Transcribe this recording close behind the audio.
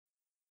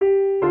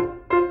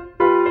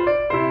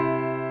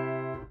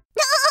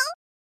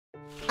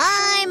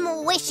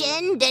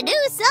wishing to do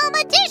some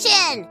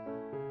addition.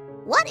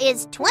 What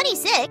is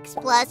 26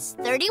 plus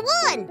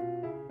 31?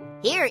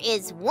 Here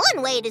is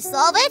one way to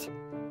solve it.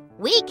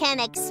 We can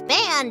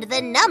expand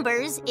the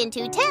numbers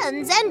into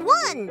tens and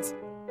ones.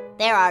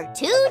 There are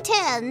 2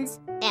 tens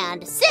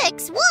and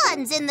 6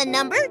 ones in the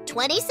number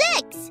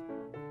 26.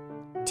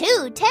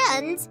 2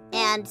 tens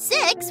and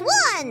 6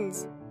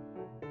 ones.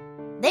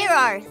 There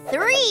are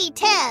 3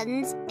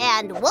 tens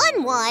and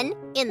 1 one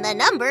in the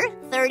number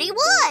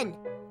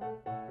 31.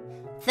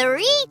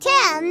 3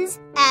 tens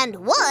and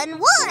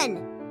 1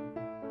 one.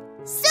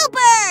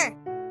 Super!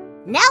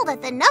 Now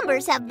that the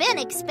numbers have been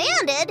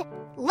expanded,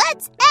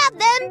 let's add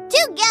them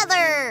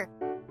together.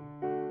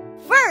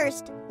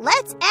 First,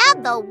 let's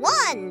add the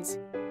ones.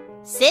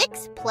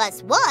 6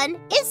 plus 1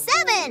 is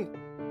 7.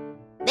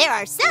 There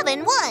are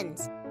 7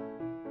 ones.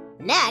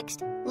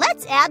 Next,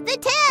 let's add the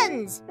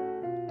tens.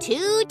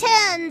 2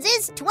 tens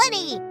is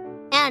 20,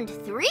 and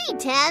 3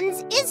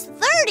 tens is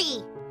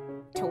 30.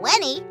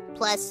 20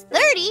 plus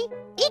 30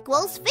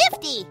 equals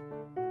 50.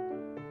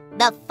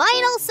 The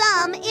final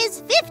sum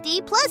is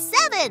 50 plus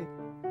 7,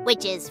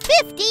 which is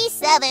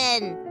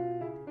 57.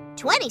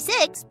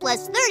 26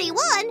 plus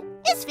 31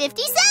 is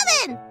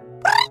 57.